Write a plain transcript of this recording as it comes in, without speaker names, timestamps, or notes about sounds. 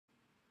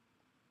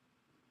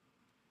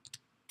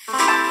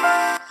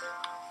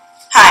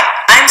Hi,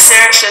 I'm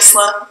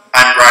Schisla.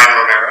 I'm Bryan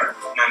Romero.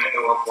 And I'm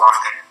Awua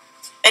Buahin.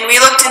 And we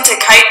looked into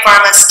Kite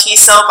Pharma's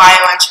T-Cell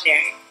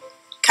Bioengineering.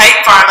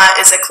 Kite Pharma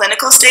is a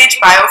clinical stage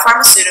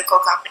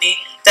biopharmaceutical company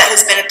that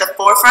has been at the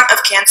forefront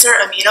of cancer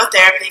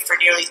immunotherapy for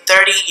nearly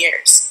 30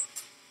 years.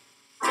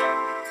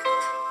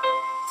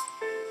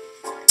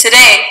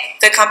 Today,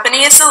 the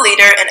company is the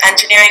leader in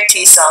engineering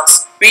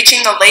T-cells,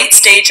 reaching the late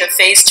stage of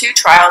phase 2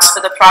 trials for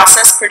the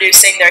process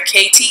producing their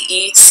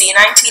KTE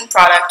C19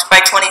 product by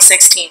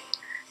 2016.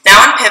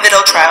 Now in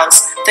pivotal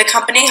trials, the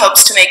company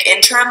hopes to make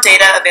interim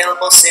data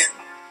available soon.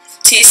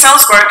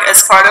 T-cells work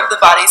as part of the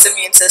body's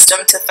immune system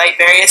to fight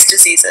various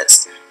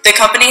diseases. The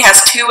company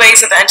has two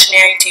ways of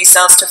engineering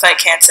T-cells to fight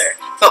cancer,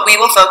 but we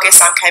will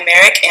focus on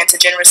Chimeric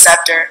Antigen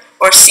Receptor,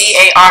 or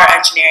CAR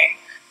engineering.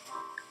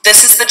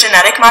 This is the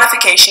genetic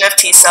modification of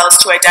T-cells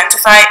to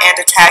identify and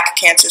attack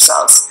cancer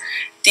cells.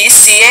 These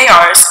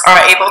CARs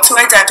are able to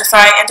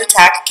identify and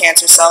attack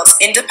cancer cells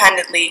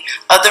independently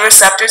of the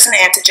receptors and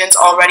antigens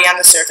already on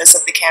the surface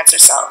of the cancer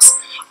cells.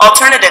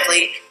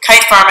 Alternatively,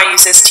 Kite Pharma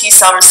uses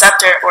T-Cell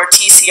Receptor or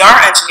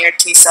TCR engineered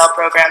T-cell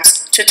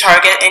programs to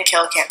target and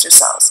kill cancer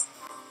cells.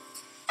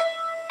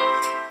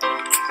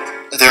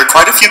 There are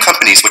quite a few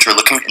companies which are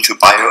looking into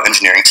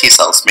bioengineering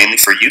T-cells, mainly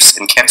for use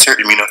in cancer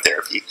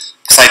immunotherapy.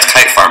 Besides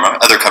Kite Pharma,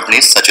 other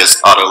companies such as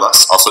Awua,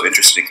 also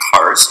interested in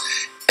CARs,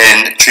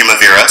 and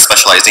Chimeric,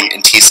 specializing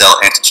in T-cell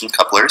antigen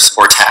couplers,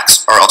 or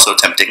TACs, are also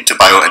attempting to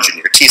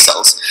bioengineer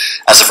T-cells.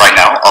 As of right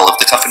now, all of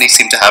the companies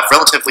seem to have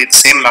relatively the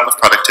same amount of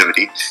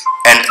productivity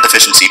and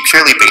efficiency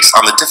purely based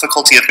on the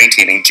difficulty of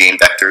maintaining gene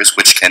vectors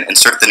which can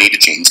insert the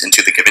needed genes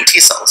into the given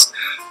T-cells.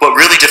 What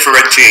really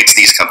differentiates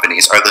these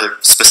companies are the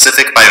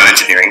specific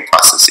bioengineering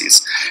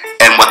processes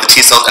and what the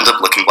T-cells end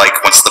up looking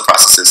like once the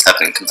processes have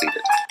been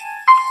completed.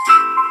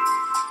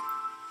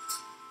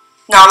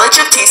 Knowledge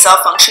of T-cell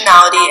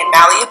functionality and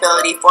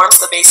malleability forms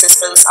the basis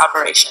for this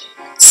operation.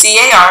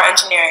 CAR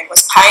engineering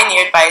was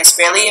pioneered by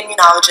Israeli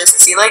immunologist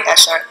Schisla,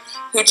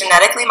 who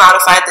genetically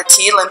modified the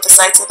T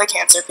lymphocytes of a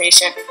cancer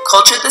patient,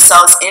 cultured the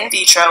cells in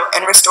vitro,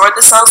 and restored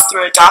the cells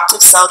through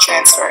adoptive cell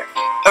transfer.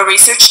 A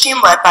research team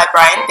led by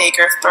Bryan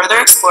further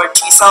explored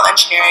T-cell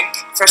engineering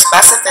for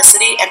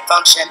specificity and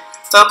function,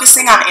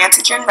 focusing on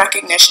antigen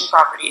recognition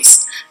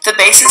properties. The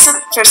basis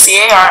for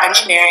CAR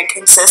engineering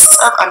consists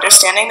of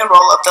understanding the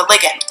role of the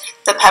ligand,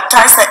 the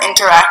peptides that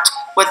interact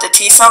with the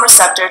T-cell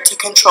receptor to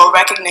control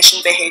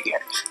recognition behavior.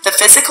 The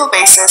physical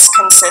basis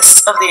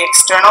consists of the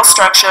external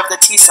structure of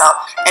the T-cell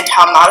and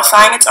how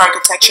modifying its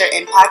architecture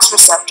impacts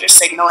receptor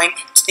signaling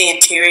to the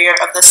interior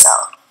of the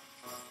cell.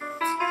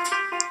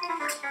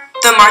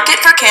 The market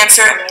for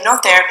cancer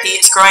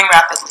immunotherapy is growing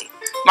rapidly.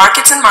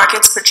 Markets and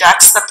Markets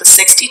projects that the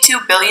 $62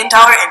 billion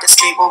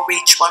industry will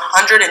reach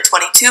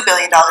 $122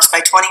 billion by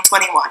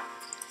 2021.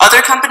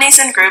 Other companies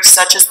and groups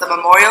such as the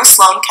Memorial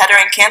Sloan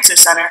Kettering Cancer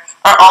Center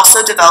are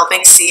also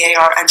developing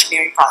CAR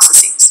engineering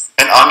processes.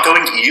 An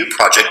ongoing EU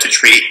project to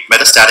treat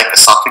metastatic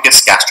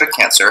esophagus gastric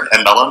cancer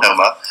and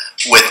melanoma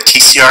with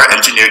TCR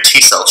engineered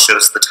T-cells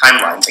shows the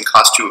timeline and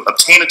cost to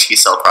obtain a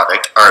T-cell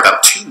product are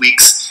about 2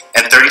 weeks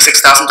and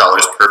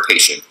 $36,000 per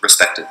patient,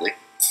 respectively.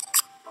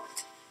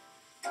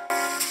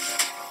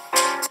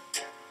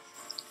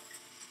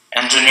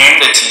 Engineering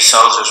the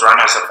T-cells is run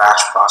as a batch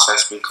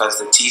process because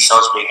the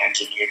T-cells being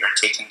engineered are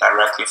taken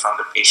directly from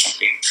the patient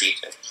being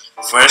treated.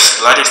 First,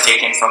 blood is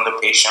taken from the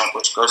patient,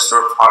 which goes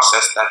through a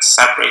process that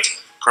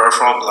separates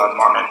peripheral blood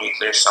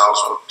mononuclear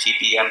cells, or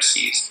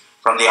PBMCs,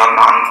 from the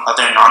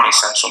other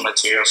non-essential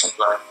materials in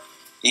blood.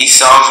 These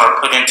cells are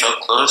put into a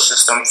closed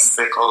system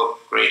Fickle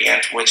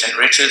gradient, which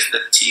enriches the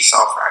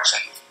T-cell fraction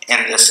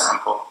in the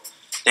sample.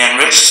 The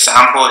enriched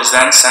sample is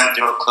then sent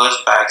through a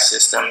closed bag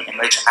system in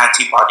which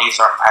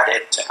antibodies are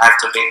added to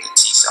activate the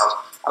T-cells,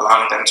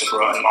 allowing them to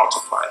grow and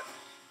multiply.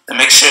 The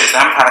mixture is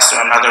then passed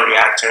through another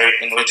reactor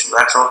in which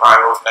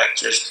retroviral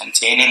vectors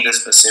containing the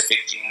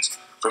specific genes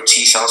for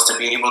T-cells to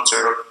be able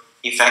to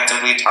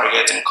effectively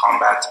target and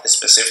combat a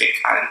specific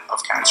kind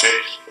of cancer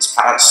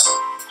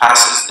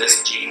passes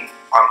this gene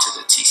onto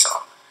the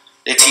T-cell.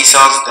 The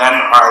T-cells then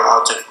are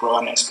allowed to grow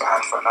and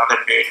expand for another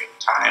period of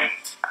time,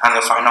 and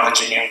the final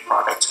engineering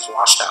product is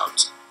washed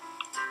out.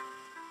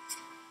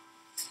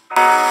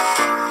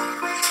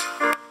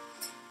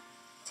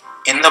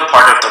 In the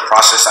part of the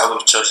process that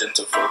we've chosen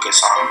to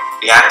focus on,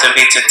 the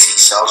activated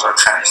T-cells are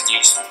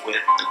transduced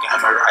with the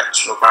gamma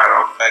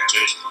retroviral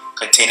vectors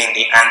containing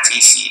the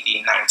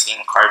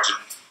anti-CD19 CAR gene.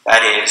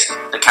 That is,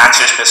 the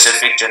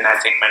cancer-specific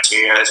genetic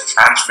material is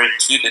transferred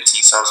to the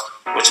T-cells,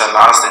 which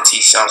allows the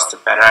T-cells to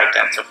better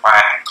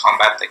identify and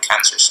combat the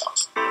cancer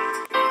cells.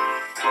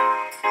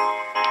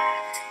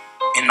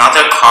 In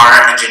other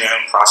CAR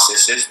engineering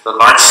processes, the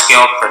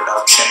large-scale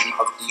production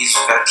of these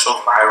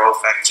retroviral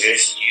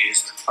vectors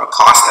used are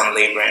cost and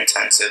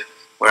labor-intensive,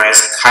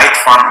 whereas Kite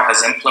Pharma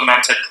has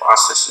implemented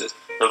processes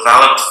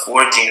developed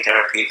for gene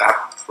therapy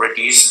that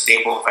produce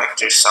stable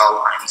vector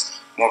cell lines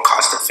more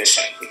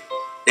cost-efficiently.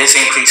 This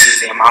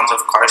increases the amount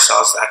of CAR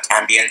cells that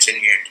can be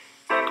engineered.